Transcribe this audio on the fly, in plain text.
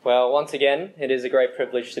Well, once again, it is a great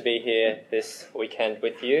privilege to be here this weekend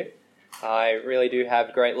with you. I really do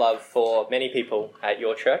have great love for many people at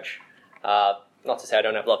your church. Not to say I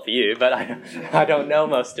don't have love for you, but I don't know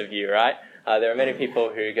most of you, right? There are many people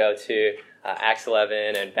who go to Acts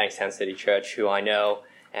 11 and Bankstown City Church who I know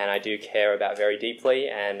and I do care about very deeply,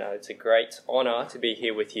 and it's a great honor to be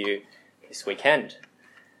here with you this weekend.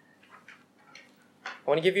 I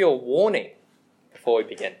want to give you a warning before we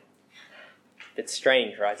begin. It's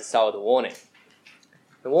strange, right, to start with a warning.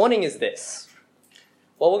 The warning is this.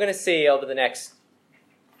 What we're going to see over the next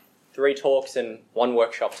 3 talks and 1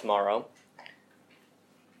 workshop tomorrow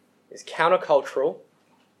is countercultural,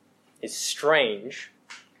 is strange,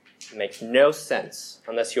 and makes no sense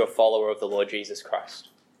unless you're a follower of the Lord Jesus Christ.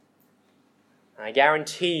 And I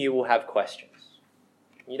guarantee you will have questions.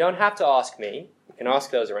 You don't have to ask me. You can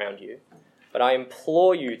ask those around you. But I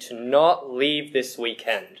implore you to not leave this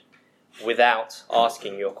weekend without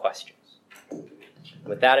asking your questions.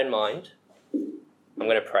 With that in mind, I'm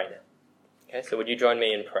going to pray now. Okay, so would you join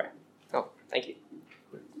me in prayer? Oh, thank you.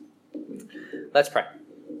 Let's pray.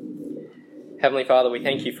 Heavenly Father, we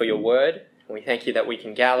thank you for your word, and we thank you that we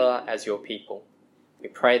can gather as your people. We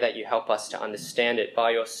pray that you help us to understand it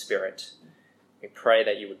by your Spirit. We pray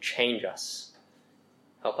that you would change us.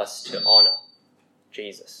 Help us to honor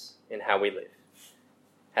Jesus in how we live,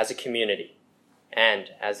 as a community and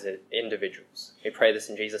as individuals. We pray this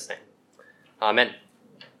in Jesus' name. Amen.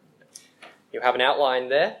 You have an outline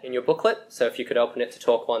there in your booklet, so if you could open it to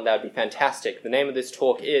talk 1, that would be fantastic. The name of this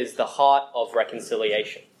talk is The Heart of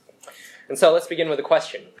Reconciliation. And so let's begin with a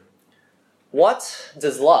question. What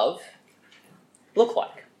does love look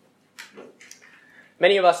like?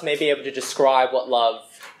 Many of us may be able to describe what love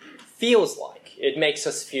feels like. It makes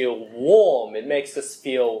us feel warm. It makes us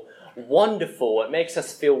feel wonderful. It makes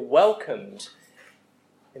us feel welcomed.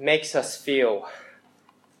 It makes us feel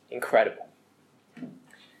incredible.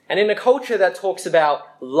 And in a culture that talks about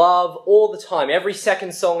love all the time, every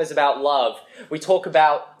second song is about love. We talk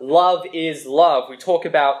about love is love. We talk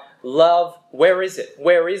about love, where is it?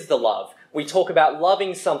 Where is the love? We talk about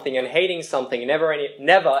loving something and hating something and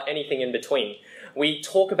never anything in between. We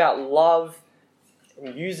talk about love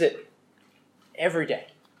and use it every day,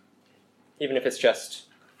 even if it's just,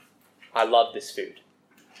 I love this food.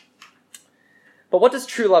 But what does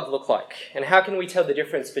true love look like? And how can we tell the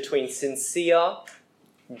difference between sincere,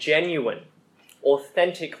 genuine,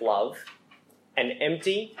 authentic love and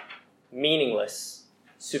empty, meaningless,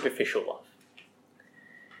 superficial love?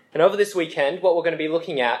 And over this weekend, what we're going to be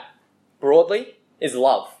looking at broadly is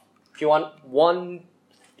love. If you want one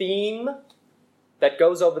theme that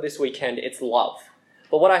goes over this weekend, it's love.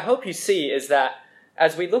 But what I hope you see is that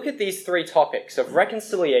as we look at these 3 topics of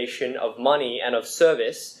reconciliation, of money, and of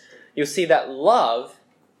service, you'll see that love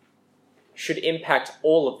should impact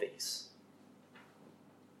all of these.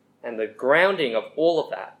 And the grounding of all of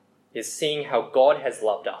that is seeing how God has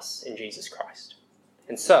loved us in Jesus Christ.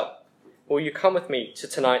 And so, will you come with me to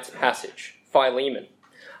tonight's passage, Philemon?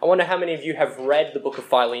 I wonder how many of you have read the book of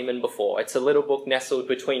Philemon before. It's a little book nestled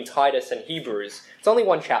between Titus and Hebrews. It's only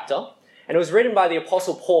 1 chapter, and it was written by the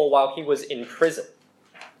Apostle Paul while he was in prison.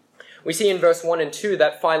 We see in verse 1 and 2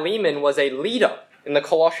 that Philemon was a leader in the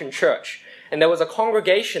Colossian church, and there was a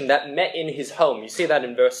congregation that met in his home. You see that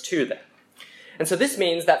in verse 2 there. And so this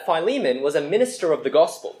means that Philemon was a minister of the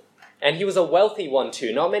gospel, and he was a wealthy one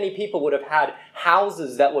too. Not many people would have had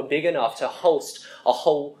houses that were big enough to host a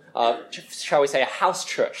whole, shall we say, a house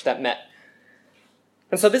church that met.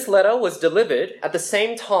 And so this letter was delivered at the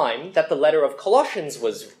same time that the letter of Colossians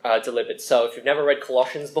was delivered. So if you've never read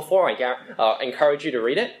Colossians before, I encourage you to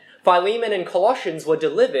read it. Philemon and Colossians were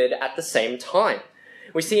delivered at the same time.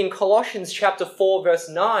 We see in Colossians chapter 4 verse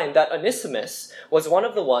 9 that Onesimus was one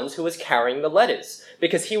of the ones who was carrying the letters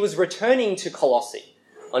because he was returning to Colossae.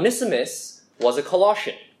 Onesimus was a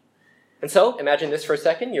Colossian. And so, imagine this for a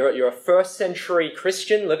second. You're a 1st century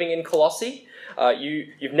Christian living in Colossae.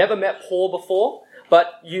 You've never met Paul before,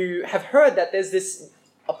 but you have heard that there's this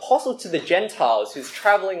apostle to the Gentiles who's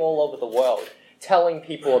traveling all over the world telling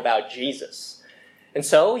people about Jesus. And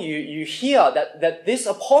so you hear that this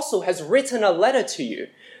apostle has written a letter to you.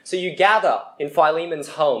 So you gather in Philemon's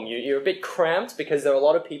home. You're a bit cramped because there are a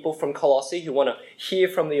lot of people from Colossae who want to hear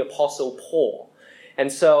from the apostle Paul. And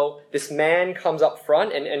so this man comes up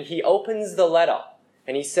front and he opens the letter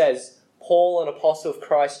and he says, Paul, an apostle of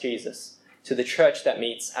Christ Jesus, to the church that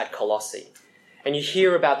meets at Colossae. And you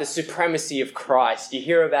hear about the supremacy of Christ. You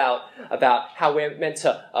hear about how we're meant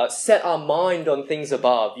to set our mind on things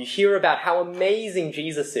above. You hear about how amazing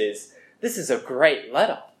Jesus is. This is a great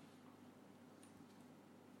letter.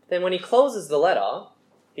 Then when he closes the letter,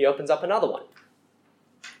 he opens up another one.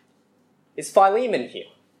 is Philemon here.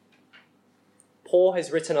 Paul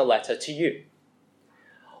has written a letter to you.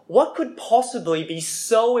 What could possibly be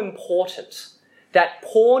so important that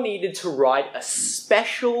Paul needed to write a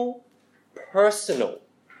special, personal,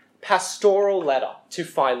 pastoral letter to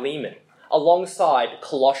Philemon alongside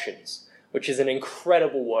Colossians, which is an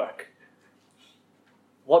incredible work?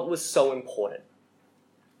 What was so important?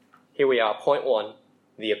 Here we are, point 1,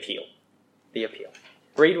 the appeal. The appeal.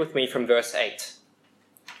 Read with me from verse 8.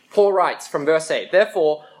 Paul writes from verse 8,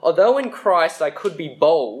 "Therefore, although in Christ I could be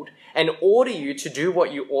bold and order you to do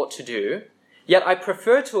what you ought to do, yet I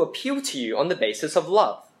prefer to appeal to you on the basis of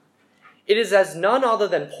love. It is as none other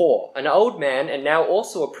than Paul, an old man and now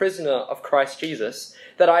also a prisoner of Christ Jesus,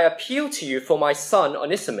 that I appeal to you for my son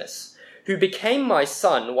Onesimus, who became my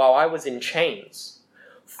son while I was in chains.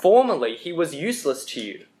 Formerly he was useless to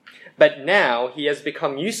you, but now he has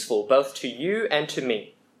become useful both to you and to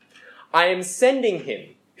me. I am sending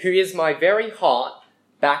him, who is my very heart,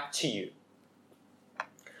 back to you."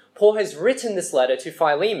 Paul has written this letter to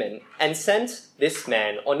Philemon and sent this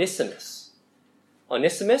man Onesimus.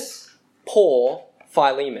 Onesimus, Paul,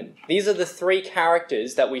 Philemon. These are the three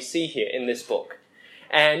characters that we see here in this book.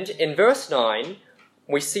 And in verse 9,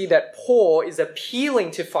 we see that Paul is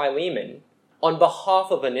appealing to Philemon on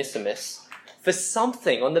behalf of Onesimus for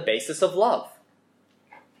something on the basis of love.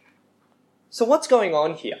 So what's going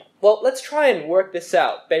on here? Well, let's try and work this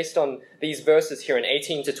out based on these verses here in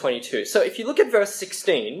 18 to 22. So if you look at verse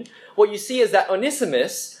 16, what you see is that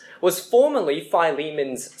Onesimus was formerly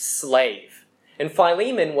Philemon's slave, and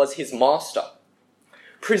Philemon was his master.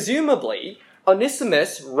 Presumably,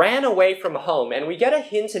 Onesimus ran away from home, and we get a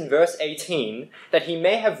hint in verse 18 that he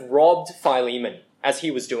may have robbed Philemon as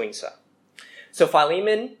he was doing so. So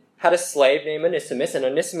Philemon had a slave named Onesimus, and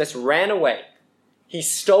Onesimus ran away. He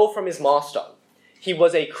stole from his master. He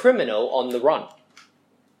was a criminal on the run.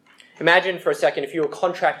 Imagine for a second if you were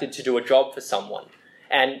contracted to do a job for someone,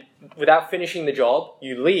 and without finishing the job,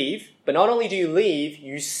 you leave, but not only do you leave,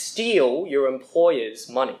 you steal your employer's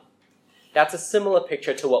money. That's a similar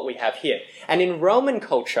picture to what we have here. And in Roman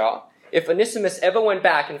culture, if Onesimus ever went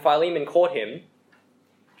back and Philemon caught him,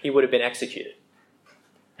 he would have been executed.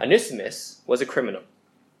 Onesimus was a criminal.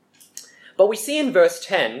 But we see in verse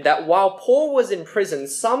 10 that while Paul was in prison,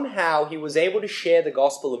 somehow he was able to share the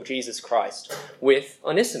gospel of Jesus Christ with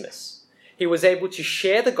Onesimus. He was able to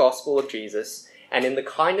share the gospel of Jesus, and in the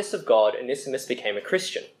kindness of God, Onesimus became a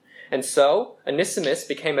Christian. And so, Onesimus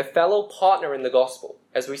became a fellow partner in the gospel,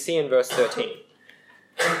 as we see in verse 13.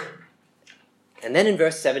 And then in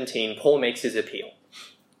verse 17, Paul makes his appeal.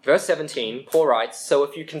 Verse 17, Paul writes, "So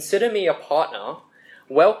if you consider me a partner,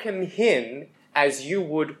 welcome him as you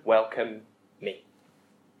would welcome me."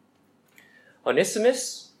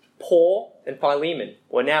 Onesimus, Paul, and Philemon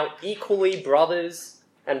were now equally brothers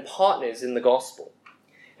and partners in the gospel.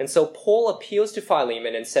 And so Paul appeals to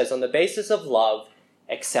Philemon and says, on the basis of love,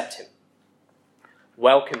 accept him.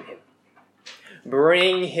 Welcome him.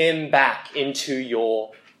 Bring him back into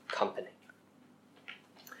your company.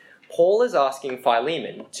 Paul is asking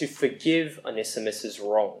Philemon to forgive Onesimus'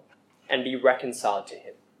 wrong and be reconciled to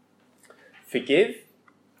him. Forgive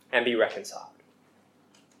and be reconciled.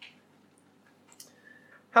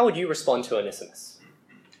 How would you respond to Onesimus?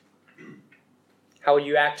 How would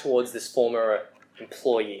you act towards this former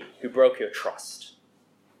employee who broke your trust,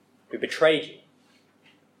 who betrayed you,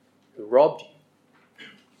 who robbed you,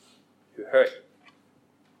 who hurt you?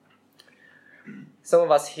 Some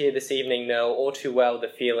of us here this evening know all too well the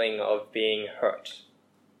feeling of being hurt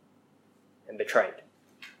and betrayed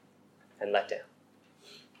and let down.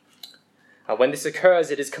 When this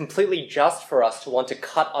occurs, it is completely just for us to want to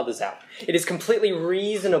cut others out. It is completely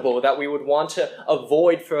reasonable that we would want to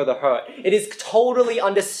avoid further hurt. It is totally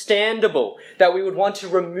understandable that we would want to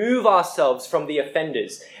remove ourselves from the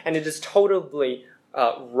offenders. And it is totally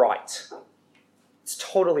right. It's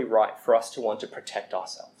totally right for us to want to protect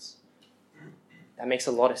ourselves. That makes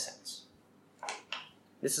a lot of sense.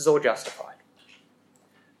 This is all justified.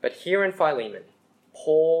 But here in Philemon,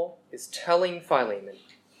 Paul is telling Philemon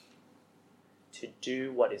to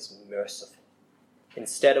do what is merciful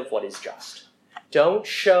instead of what is just. Don't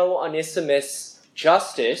show Onesimus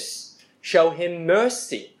justice, show him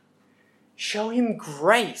mercy. Show him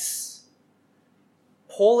grace.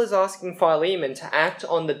 Paul is asking Philemon to act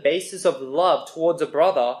on the basis of love towards a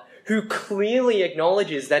brother who clearly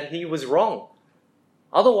acknowledges that he was wrong.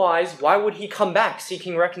 Otherwise, why would he come back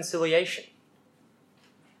seeking reconciliation?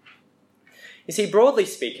 You see, broadly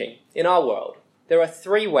speaking, in our world, there are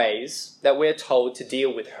three ways that we're told to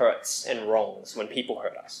deal with hurts and wrongs when people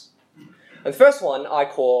hurt us. And the first one I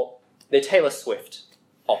call the Taylor Swift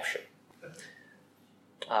option.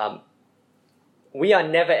 We are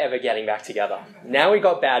never ever getting back together. Now we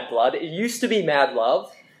got bad blood. It used to be mad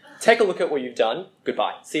love. Take a look at what you've done.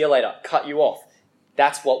 Goodbye. See you later. Cut you off.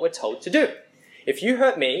 That's what we're told to do. If you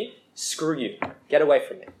hurt me, screw you. Get away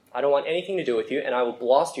from me. I don't want anything to do with you, and I will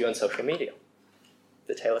blast you on social media.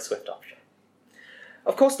 The Taylor Swift option.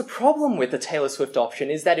 Of course, the problem with the Taylor Swift option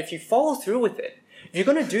is that if you follow through with it, if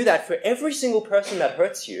you're going to do that for every single person that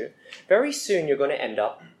hurts you, very soon you're going to end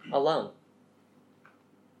up alone.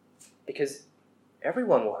 Because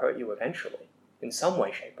everyone will hurt you eventually, in some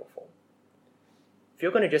way, shape, or form. If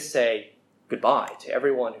you're going to just say goodbye to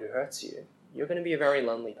everyone who hurts you, you're going to be a very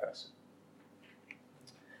lonely person.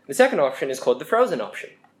 The second option is called the frozen option.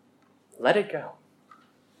 Let it go.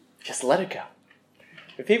 Just let it go.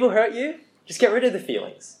 If people hurt you, just get rid of the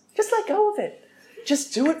feelings. Just let go of it.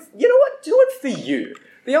 Just do it. You know what? Do it for you.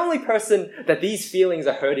 The only person that these feelings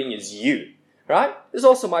are hurting is you, right? This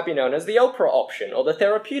also might be known as the Oprah option or the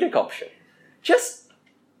therapeutic option. Just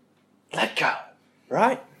let go,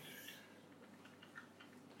 right?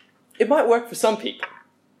 It might work for some people,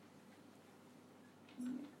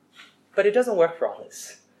 but it doesn't work for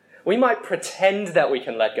others. We might pretend that we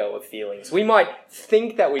can let go of feelings. We might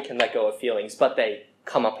think that we can let go of feelings, but they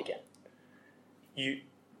come up again.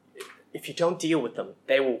 If you don't deal with them,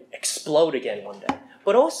 they will explode again one day.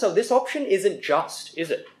 But also, this option isn't just,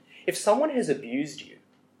 is it? If someone has abused you,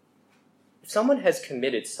 if someone has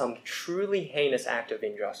committed some truly heinous act of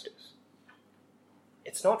injustice,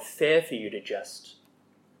 it's not fair for you to just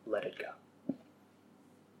let it go.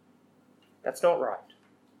 That's not right.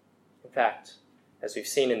 In fact, as we've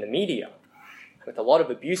seen in the media, with a lot of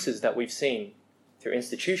abuses that we've seen through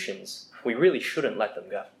institutions, we really shouldn't let them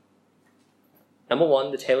go. Number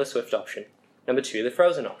one, the Taylor Swift option. Number two, the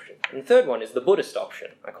frozen option. And the third one is the Buddhist option.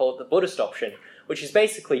 I call it the Buddhist option, which is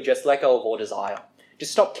basically just let go of all desire.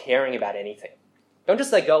 Just stop caring about anything. Don't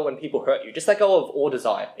just let go when people hurt you. Just let go of all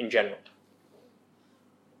desire in general.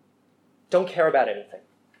 Don't care about anything.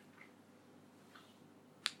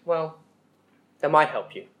 Well, that might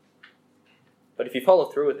help you. But if you follow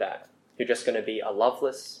through with that, you're just going to be a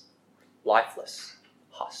loveless, lifeless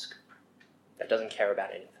husk that doesn't care about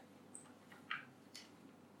anything.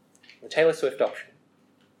 The Taylor Swift option,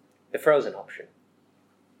 the frozen option,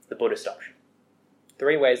 the Buddhist option.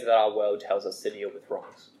 3 ways that our world tells us to deal with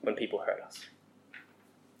wrongs when people hurt us.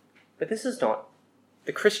 But this is not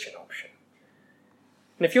the Christian option.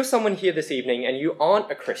 And if you're someone here this evening and you aren't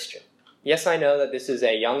a Christian, yes, I know that this is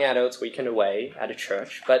a young adults weekend away at a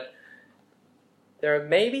church, but there are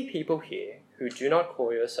maybe people here who do not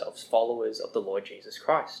call yourselves followers of the Lord Jesus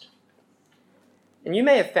Christ. And you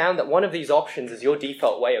may have found that one of these options is your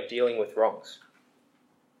default way of dealing with wrongs.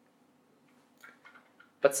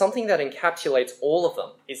 But something that encapsulates all of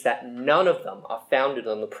them is that none of them are founded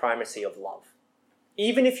on the primacy of love.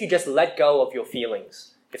 Even if you just let go of your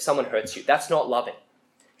feelings, if someone hurts you, that's not loving,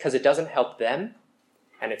 because it doesn't help them,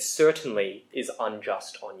 and it certainly is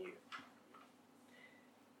unjust on you.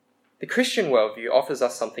 The Christian worldview offers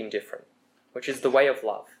us something different, which is the way of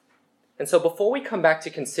love. And so before we come back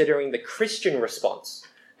to considering the Christian response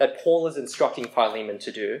that Paul is instructing Philemon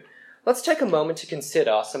to do, let's take a moment to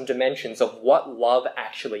consider some dimensions of what love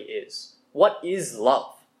actually is. What is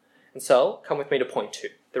love? And so, come with me to point 2,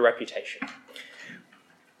 the reputation.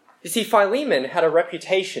 You see, Philemon had a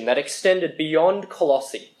reputation that extended beyond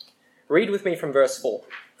Colossae. Read with me from verse 4.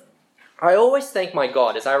 I always thank my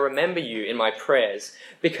God as I remember you in my prayers,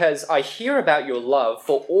 because I hear about your love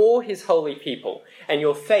for all his holy people and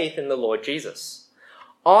your faith in the Lord Jesus.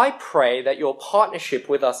 I pray that your partnership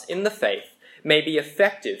with us in the faith may be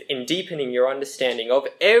effective in deepening your understanding of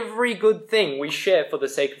every good thing we share for the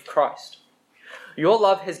sake of Christ. Your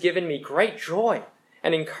love has given me great joy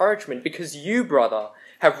and encouragement because you, brother,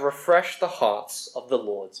 have refreshed the hearts of the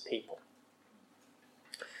Lord's people.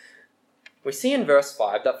 We see in verse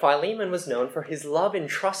 5 that Philemon was known for his love and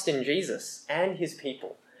trust in Jesus and his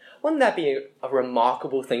people. Wouldn't that be a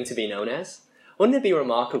remarkable thing to be known as? Wouldn't it be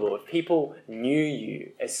remarkable if people knew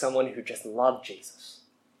you as someone who just loved Jesus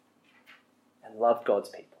and loved God's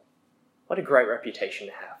people? What a great reputation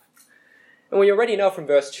to have. And we already know from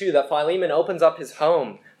verse 2 that Philemon opens up his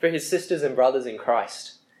home for his sisters and brothers in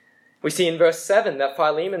Christ. We see in verse 7 that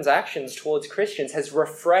Philemon's actions towards Christians has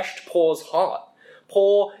refreshed Paul's heart.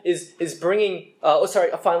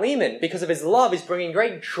 Philemon, because of his love, is bringing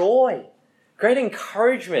great joy, great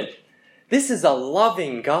encouragement. This is a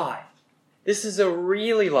loving guy. This is a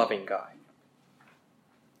really loving guy.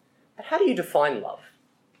 But how do you define love?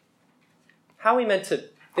 How are we meant to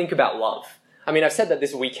think about love? I mean, I've said that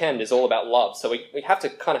this weekend is all about love, so we have to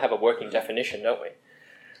kind of have a working definition, don't we?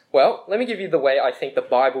 Well, let me give you the way I think the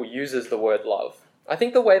Bible uses the word love. I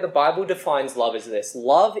think the way the Bible defines love is this.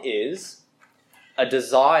 Love is a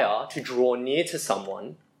desire to draw near to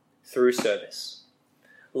someone through service.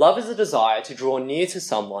 Love is a desire to draw near to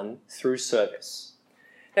someone through service.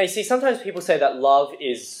 Now, you see, sometimes people say that love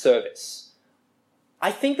is service.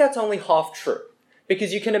 I think that's only half true,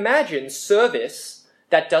 because you can imagine service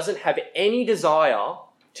that doesn't have any desire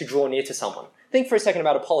to draw near to someone. Think for a second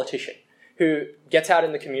about a politician who gets out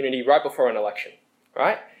in the community right before an election,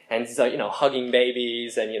 right? And he's like, hugging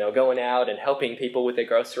babies and, going out and helping people with their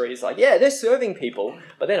groceries. Like, yeah, they're serving people,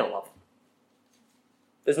 but they don't love them.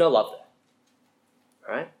 There's no love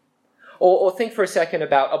there, right? Or think for a second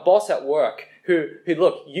about a boss at work who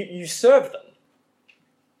look, you serve them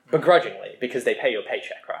begrudgingly because they pay you a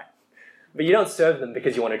paycheck, right? But you don't serve them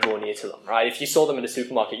because you want to draw near to them, right? If you saw them in a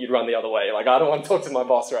supermarket, you'd run the other way. Like, I don't want to talk to my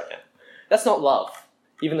boss right now. That's not love,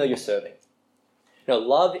 even though you're serving.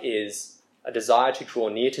 Love is a desire to draw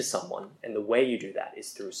near to someone, and the way you do that is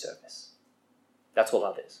through service. That's what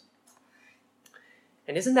love is.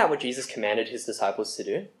 And isn't that what Jesus commanded his disciples to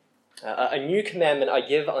do? A new commandment I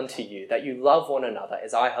give unto you, that you love one another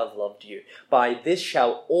as I have loved you. By this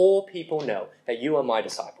shall all people know that you are my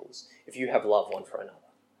disciples, if you have love one for another.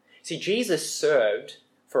 See, Jesus served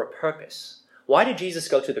for a purpose. Why did Jesus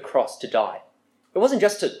go to the cross to die? It wasn't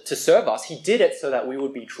just to serve us. He did it so that we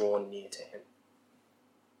would be drawn near to him.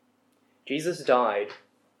 Jesus died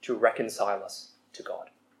to reconcile us to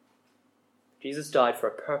God. Jesus died for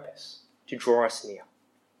a purpose, to draw us near.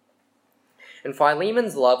 And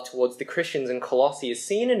Philemon's love towards the Christians in Colossae is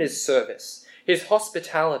seen in his service, his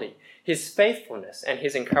hospitality, his faithfulness, and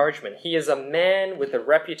his encouragement. He is a man with a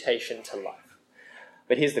reputation to love.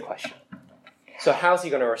 But here's the question. So how's he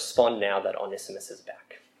going to respond now that Onesimus is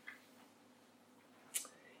back?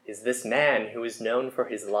 Is this man who is known for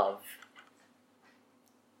his love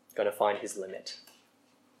going to find his limit?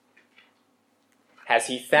 Has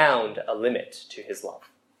he found a limit to his love?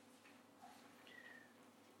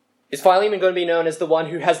 Is Philemon going to be known as the one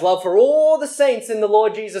who has love for all the saints in the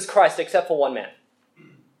Lord Jesus Christ except for one man?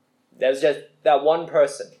 There's just that one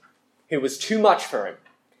person who was too much for him.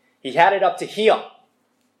 He had it up to here.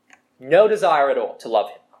 No desire at all to love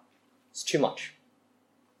him. It's too much.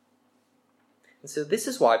 And so this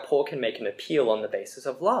is why Paul can make an appeal on the basis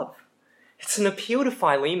of love. It's an appeal to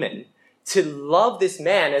Philemon to love this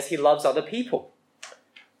man as he loves other people,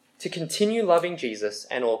 to continue loving Jesus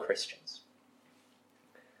and all Christians.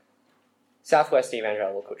 Southwest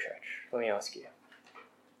Evangelical Church, let me ask you,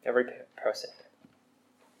 every person,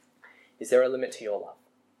 is there a limit to your love?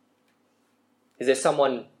 Is there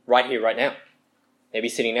someone right here, right now, maybe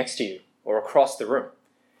sitting next to you or across the room,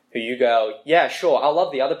 who you go, yeah, sure, I'll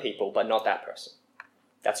love the other people, but not that person.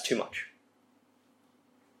 That's too much.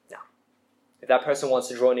 No. If that person wants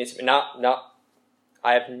to draw near to me, no.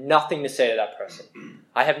 I have nothing to say to that person.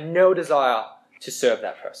 I have no desire to serve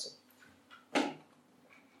that person.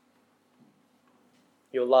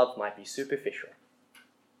 Your love might be superficial,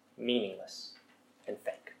 meaningless, and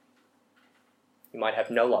fake. You might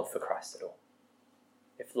have no love for Christ at all,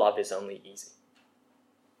 if love is only easy.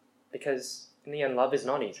 Because in the end, love is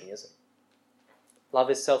not easy, is it?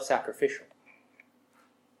 Love is self-sacrificial.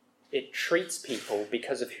 It treats people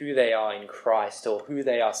because of who they are in Christ or who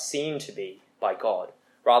they are seen to be by God,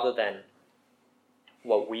 rather than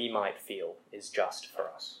what we might feel is just for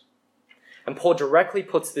us. And Paul directly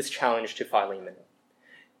puts this challenge to Philemon.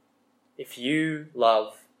 If you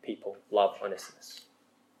love people, love Onesimus.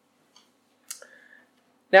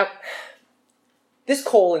 Now, this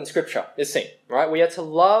call in Scripture is seen, right? We are to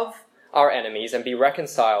love our enemies and be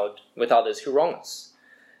reconciled with others who wrong us.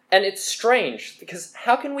 And it's strange, because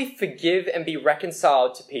how can we forgive and be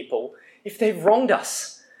reconciled to people if they've wronged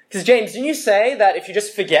us? Because James, didn't you say that if you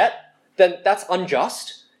just forget, then that's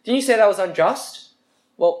unjust? Didn't you say that was unjust?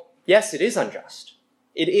 Well, yes, it is unjust.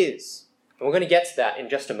 It is. And we're going to get to that in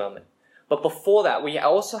just a moment. But before that, we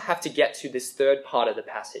also have to get to this third part of the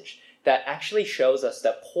passage that actually shows us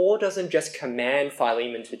that Paul doesn't just command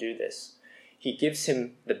Philemon to do this. He gives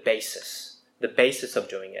him the basis of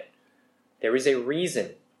doing it. There is a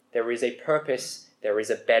reason, there is a purpose, there is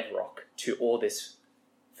a bedrock to all this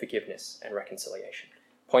forgiveness and reconciliation.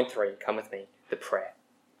 Point 3, come with me, the prayer.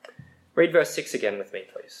 Read verse 6 again with me,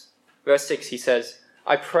 please. Verse 6, he says,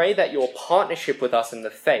 I pray that your partnership with us in the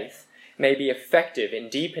faith may be effective in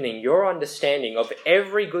deepening your understanding of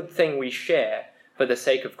every good thing we share for the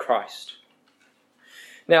sake of Christ.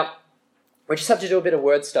 Now, we just have to do a bit of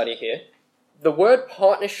word study here. The word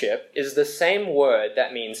partnership is the same word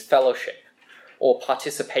that means fellowship, or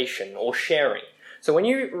participation, or sharing. So when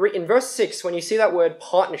you in verse 6, when you see that word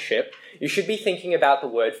partnership, you should be thinking about the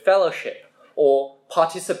word fellowship, or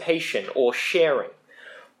participation, or sharing.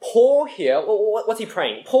 Paul here, what's he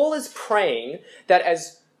praying? Paul is praying that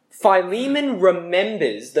as Philemon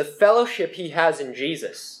remembers the fellowship he has in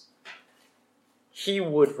Jesus, he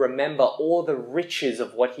would remember all the riches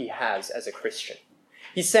of what he has as a Christian.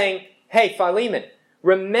 He's saying, hey, Philemon,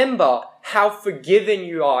 remember how forgiven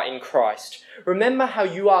you are in Christ. Remember how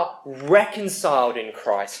you are reconciled in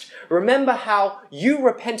Christ. Remember how you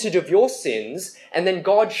repented of your sins and then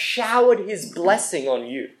God showered his blessing on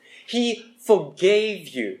you. He forgave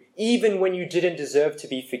you even when you didn't deserve to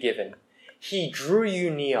be forgiven. He drew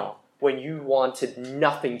you near when you wanted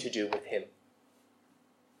nothing to do with him.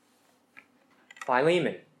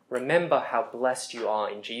 Philemon, remember how blessed you are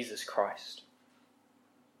in Jesus Christ.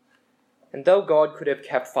 And though God could have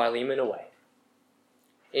kept Philemon away,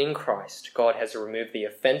 in Christ, God has removed the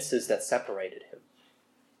offenses that separated him,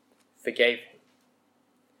 forgave him.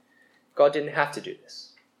 God didn't have to do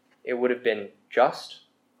this. It would have been just,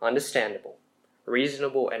 understandable,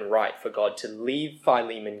 reasonable, and right for God to leave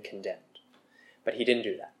Philemon condemned. But he didn't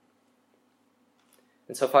do that.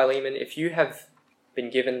 And so, Philemon, if you have been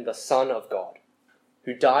given the Son of God,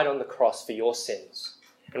 who died on the cross for your sins,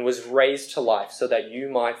 and was raised to life so that you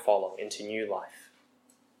might follow into new life,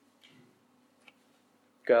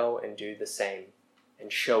 go and do the same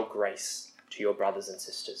and show grace to your brothers and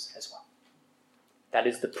sisters as well. That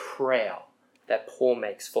is the prayer that Paul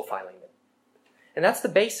makes for Philemon. And that's the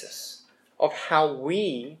basis of how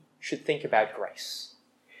we should think about grace.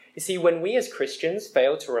 You see, when we as Christians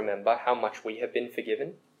fail to remember how much we have been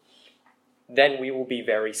forgiven, then we will be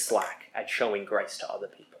very slack at showing grace to other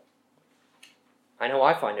people. I know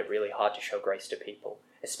I find it really hard to show grace to people,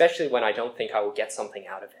 especially when I don't think I will get something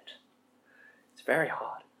out of it. It's very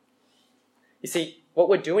hard. You see, what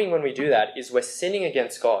we're doing when we do that is we're sinning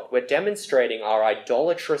against God. We're demonstrating our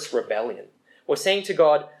idolatrous rebellion. We're saying to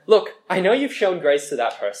God, look, I know you've shown grace to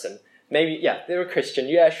that person. Maybe, yeah, they're a Christian.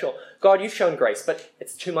 Yeah, sure. God, you've shown grace, but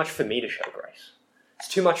it's too much for me to show grace. It's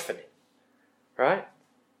too much for me. Right?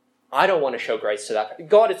 I don't want to show grace to that.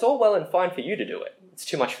 God, it's all well and fine for you to do it. It's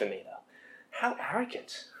too much for me, though. How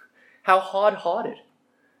arrogant. How hard-hearted.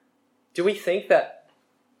 Do we think that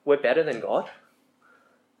we're better than God?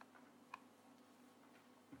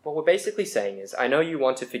 What we're basically saying is, I know you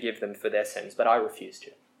want to forgive them for their sins, but I refuse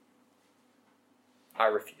to. I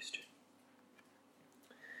refuse to.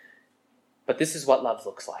 But this is what love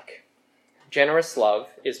looks like. Generous love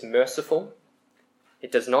is merciful.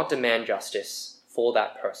 It does not demand justice for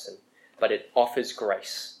that person, but it offers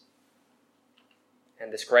grace.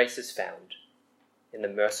 And this grace is found in the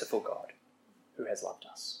merciful God who has loved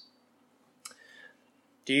us.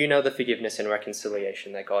 Do you know the forgiveness and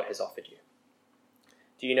reconciliation that God has offered you?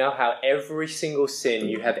 Do you know how every single sin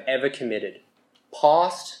you have ever committed,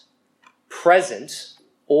 past, present,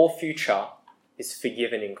 or future, is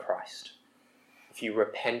forgiven in Christ if you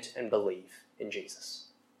repent and believe in Jesus?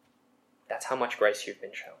 That's how much grace you've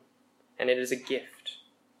been shown. And it is a gift.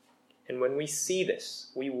 And when we see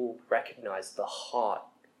this, we will recognize the heart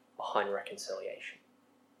behind reconciliation.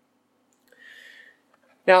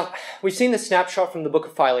 Now, we've seen the snapshot from the book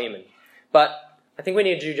of Philemon, but I think we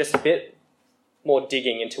need to do just a bit more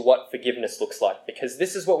digging into what forgiveness looks like, because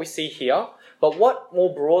this is what we see here, but what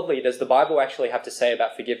more broadly does the Bible actually have to say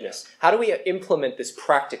about forgiveness? How do we implement this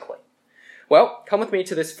practically? Well, come with me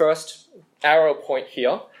to this first arrow point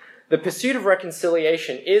here. The pursuit of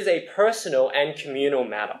reconciliation is a personal and communal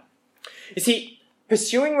matter. You see,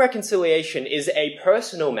 pursuing reconciliation is a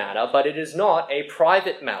personal matter, but it is not a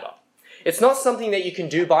private matter. It's not something that you can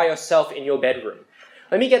do by yourself in your bedroom.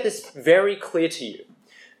 Let me get this very clear to you.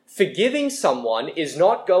 Forgiving someone is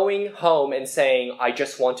not going home and saying, I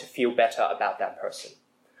just want to feel better about that person.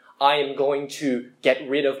 I am going to get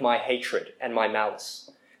rid of my hatred and my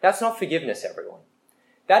malice. That's not forgiveness, everyone.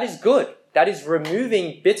 That is good. That is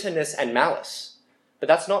removing bitterness and malice. But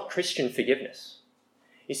that's not Christian forgiveness.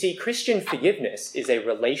 You see, Christian forgiveness is a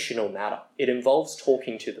relational matter. It involves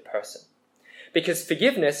talking to the person. Because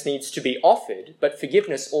forgiveness needs to be offered, but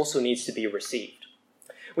forgiveness also needs to be received.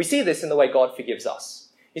 We see this in the way God forgives us.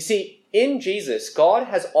 You see, in Jesus, God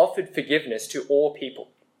has offered forgiveness to all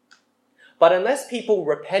people. But unless people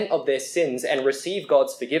repent of their sins and receive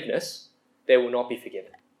God's forgiveness, they will not be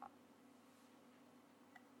forgiven.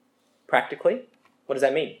 Practically, what does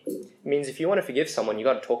that mean? It means if you want to forgive someone, you've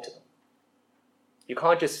got to talk to them. You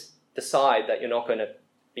can't just decide that you're not going to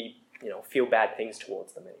feel bad things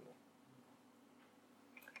towards them anymore.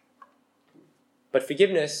 But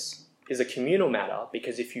forgiveness is a communal matter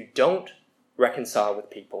because if you don't reconcile with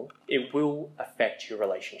people, it will affect your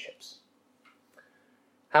relationships.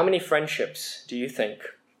 How many friendships do you think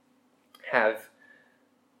have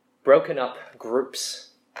broken up groups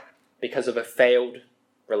because of a failed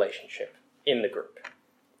relationship in the group.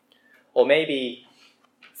 Or maybe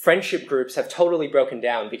friendship groups have totally broken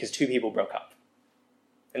down because two people broke up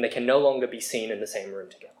and they can no longer be seen in the same room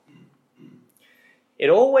together. It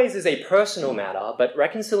always is a personal matter, but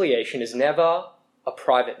reconciliation is never a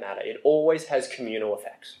private matter. It always has communal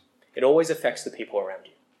effects. It always affects the people around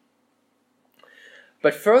you.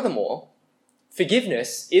 But furthermore,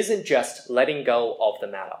 forgiveness isn't just letting go of the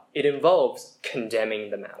matter. It involves condemning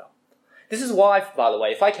the matter. This is why, by the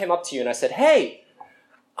way, if I came up to you and I said, "Hey,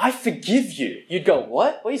 I forgive you," you'd go,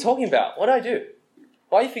 "What? What are you talking about? What did I do?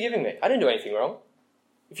 Why are you forgiving me? I didn't do anything wrong."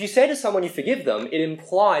 If you say to someone you forgive them, it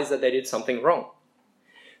implies that they did something wrong.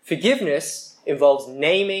 Forgiveness involves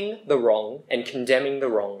naming the wrong and condemning the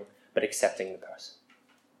wrong, but accepting the person.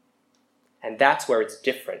 And that's where it's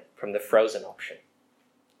different from the frozen option.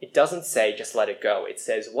 It doesn't say just let it go. It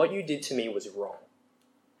says what you did to me was wrong.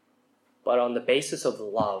 But on the basis of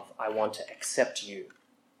love, I want to accept you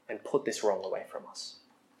and put this wrong away from us.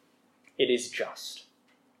 It is just.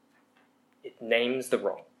 It names the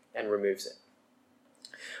wrong and removes it.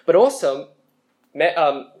 But also,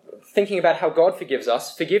 thinking about how God forgives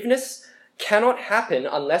us, forgiveness cannot happen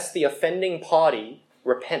unless the offending party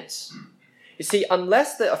repents. You see,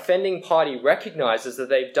 unless the offending party recognizes that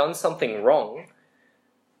they've done something wrong,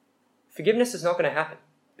 forgiveness is not going to happen.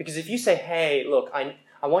 Because if you say, "Hey, look, I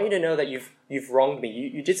want you to know that you've wronged me.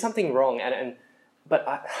 You did something wrong, but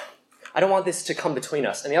I don't want this to come between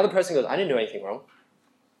us." And the other person goes, "I didn't do anything wrong.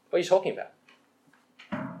 What are you talking about?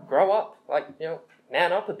 Grow up.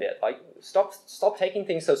 Man up a bit. Stop taking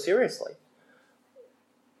things so seriously."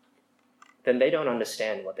 Then they don't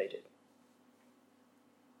understand what they did.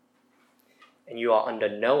 And you are under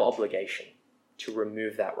no obligation to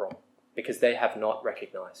remove that wrong because they have not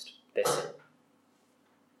recognized their sin.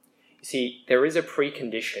 You see, there is a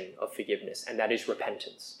precondition of forgiveness, and that is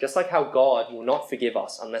repentance. Just like how God will not forgive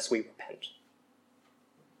us unless we repent.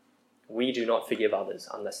 We do not forgive others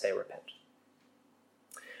unless they repent.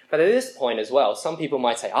 But at this point as well, some people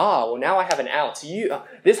might say, well, now I have an out. So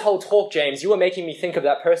this whole talk, James, you were making me think of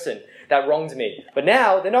that person that wronged me. But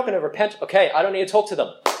now they're not going to repent. Okay, I don't need to talk to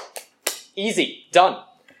them. Easy, done.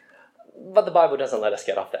 But the Bible doesn't let us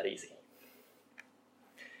get off that easy.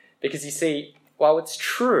 Because you see, while it's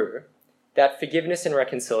true that forgiveness and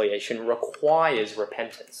reconciliation requires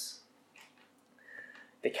repentance,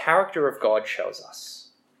 the character of God shows us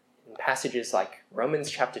in passages like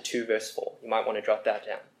Romans chapter 2, verse 4. You might want to jot that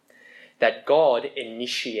down. That God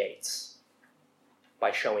initiates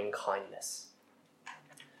by showing kindness.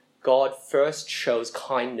 God first shows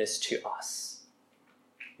kindness to us,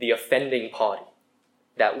 the offending party,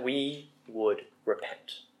 that we would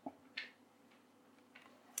repent.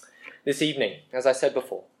 This evening, as I said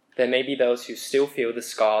before, there may be those who still feel the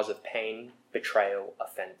scars of pain, betrayal,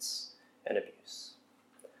 offense, and abuse.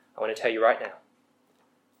 I want to tell you right now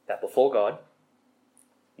that before God,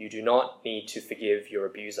 you do not need to forgive your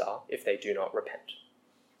abuser if they do not repent.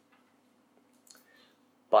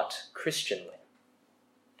 But Christianly,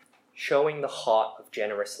 showing the heart of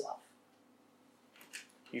generous love,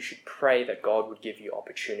 you should pray that God would give you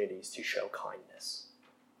opportunities to show kindness.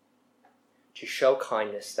 To show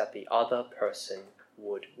kindness that the other person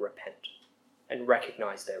would repent and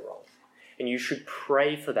recognize their wrong. And you should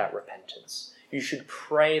pray for that repentance. You should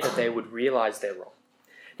pray that they would realize their wrong.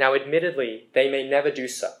 Now, admittedly, they may never do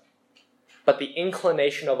so, but the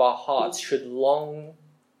inclination of our hearts should long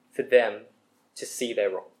for them to see their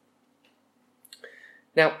wrong.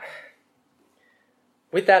 Now,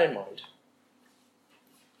 with that in mind,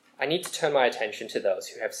 I need to turn my attention to those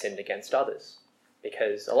who have sinned against others,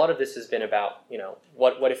 because a lot of this has been about,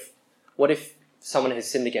 what if someone has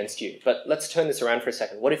sinned against you? But let's turn this around for a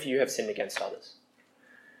second. What if you have sinned against others?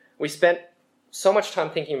 We spent so much time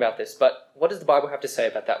thinking about this, but what does the Bible have to say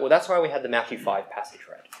about that? Well, that's why we had the Matthew 5 passage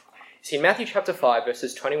read. See, in Matthew chapter 5,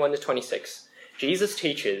 verses 21 to 26, Jesus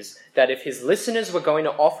teaches that if his listeners were going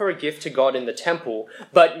to offer a gift to God in the temple,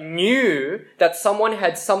 but knew that someone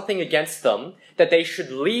had something against them, that they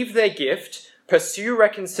should leave their gift, pursue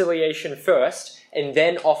reconciliation first, and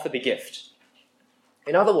then offer the gift.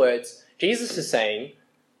 In other words, Jesus is saying,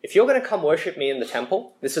 if you're going to come worship me in the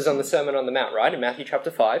temple, this is on the Sermon on the Mount, right, in Matthew chapter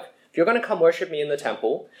 5, if you're going to come worship me in the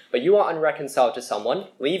temple, but you are unreconciled to someone,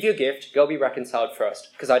 leave your gift, go be reconciled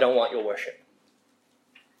first, because I don't want your worship.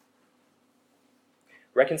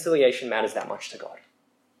 Reconciliation matters that much to God.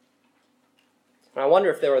 And I wonder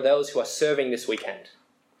if there are those who are serving this weekend,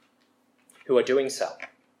 who are doing so,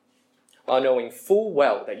 while knowing full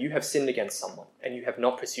well that you have sinned against someone and you have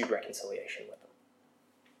not pursued reconciliation with them.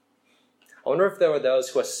 I wonder if there are those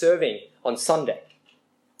who are serving on Sunday,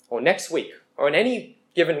 or next week, or on any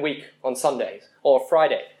given week on Sundays or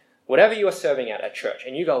Friday, whatever you are serving at church,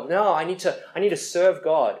 and you go, no, I need to serve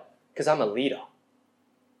God because I'm a leader.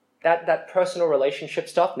 That personal relationship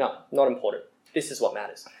stuff, no, not important. This is what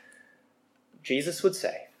matters. Jesus would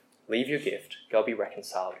say, leave your gift, go be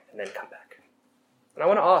reconciled, and then come back. And I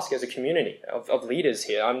want to ask, as a community of leaders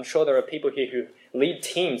here, I'm sure there are people here who lead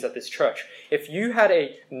teams at this church. If you had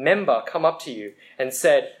a member come up to you and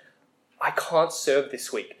said, I can't serve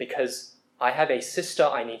this week because I have a sister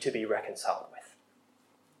I need to be reconciled with,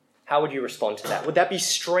 how would you respond to that? Would that be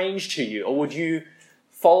strange to you? Or would you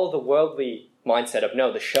follow the worldly mindset of,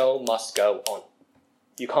 no, the show must go on?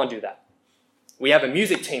 You can't do that. We have a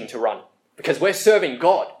music team to run because we're serving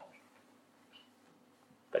God.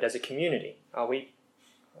 But as a community, are we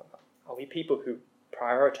people who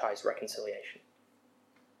prioritize reconciliation?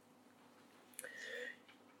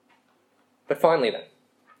 But finally then,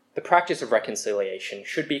 the practice of reconciliation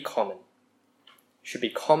should be common. Should be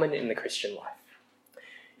common in the Christian life.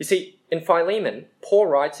 You see, in Philemon, Paul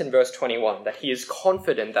writes in verse 21 that he is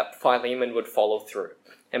confident that Philemon would follow through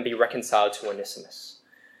and be reconciled to Onesimus.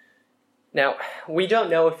 Now, we don't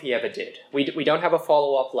know if he ever did. We don't have a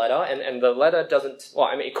follow-up letter, and the letter doesn't,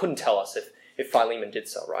 it couldn't tell us if Philemon did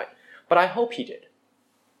so, right? But I hope he did.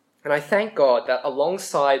 And I thank God that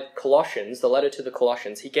alongside Colossians, the letter to the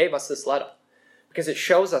Colossians, he gave us this letter, because it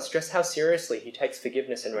shows us just how seriously he takes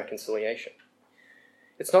forgiveness and reconciliation.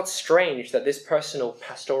 It's not strange that this personal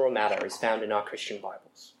pastoral matter is found in our Christian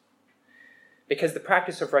Bibles, because the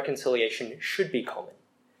practice of reconciliation should be common,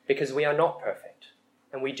 because we are not perfect,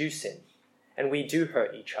 and we do sin, and we do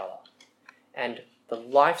hurt each other, and the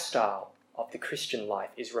lifestyle of the Christian life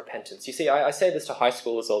is repentance. You see, I say this to high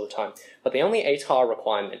schoolers all the time, but the only ATAR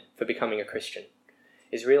requirement for becoming a Christian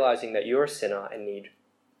is realizing that you're a sinner and need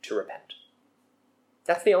to repent.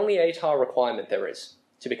 That's the only ATAR requirement there is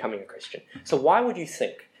to becoming a Christian. So why would you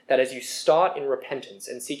think that as you start in repentance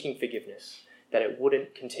and seeking forgiveness, that it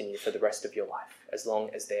wouldn't continue for the rest of your life as long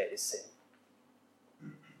as there is sin?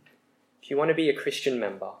 If you want to be a Christian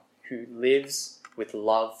member who lives with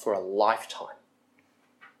love for a lifetime,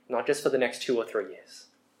 not just for the next 2 or 3 years,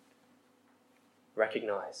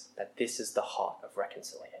 recognize that this is the heart of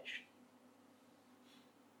reconciliation.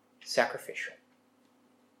 Sacrificial,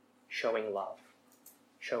 showing love,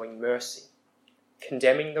 showing mercy,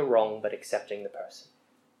 condemning the wrong but accepting the person,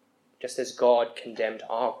 just as God condemned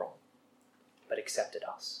our wrong but accepted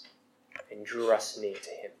us and drew us near to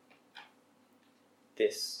him.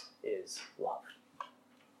 This is love.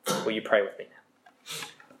 Will you pray with me now?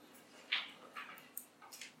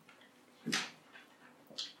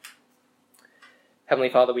 Heavenly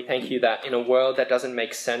Father, we thank you that in a world that doesn't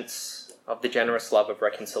make sense of the generous love of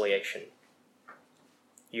reconciliation,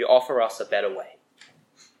 you offer us a better way,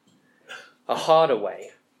 a harder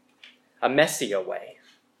way, a messier way,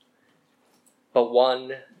 but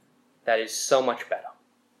one that is so much better.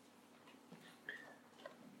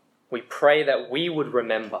 We pray that we would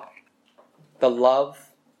remember the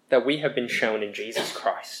love that we have been shown in Jesus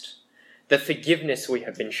Christ, the forgiveness we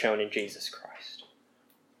have been shown in Jesus Christ,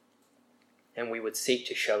 and we would seek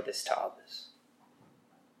to show this to others.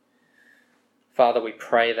 Father, we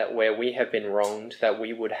pray that where we have been wronged, that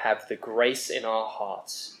we would have the grace in our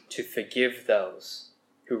hearts to forgive those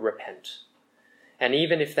who repent. And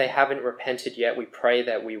even if they haven't repented yet, we pray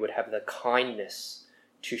that we would have the kindness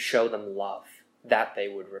to show them love, that they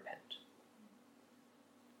would repent.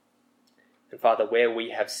 And Father, where we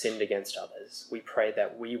have sinned against others, we pray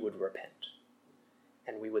that we would repent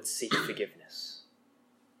and we would seek forgiveness.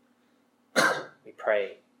 We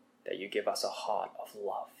pray that you give us a heart of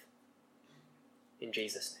love. In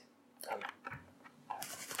Jesus' name, amen.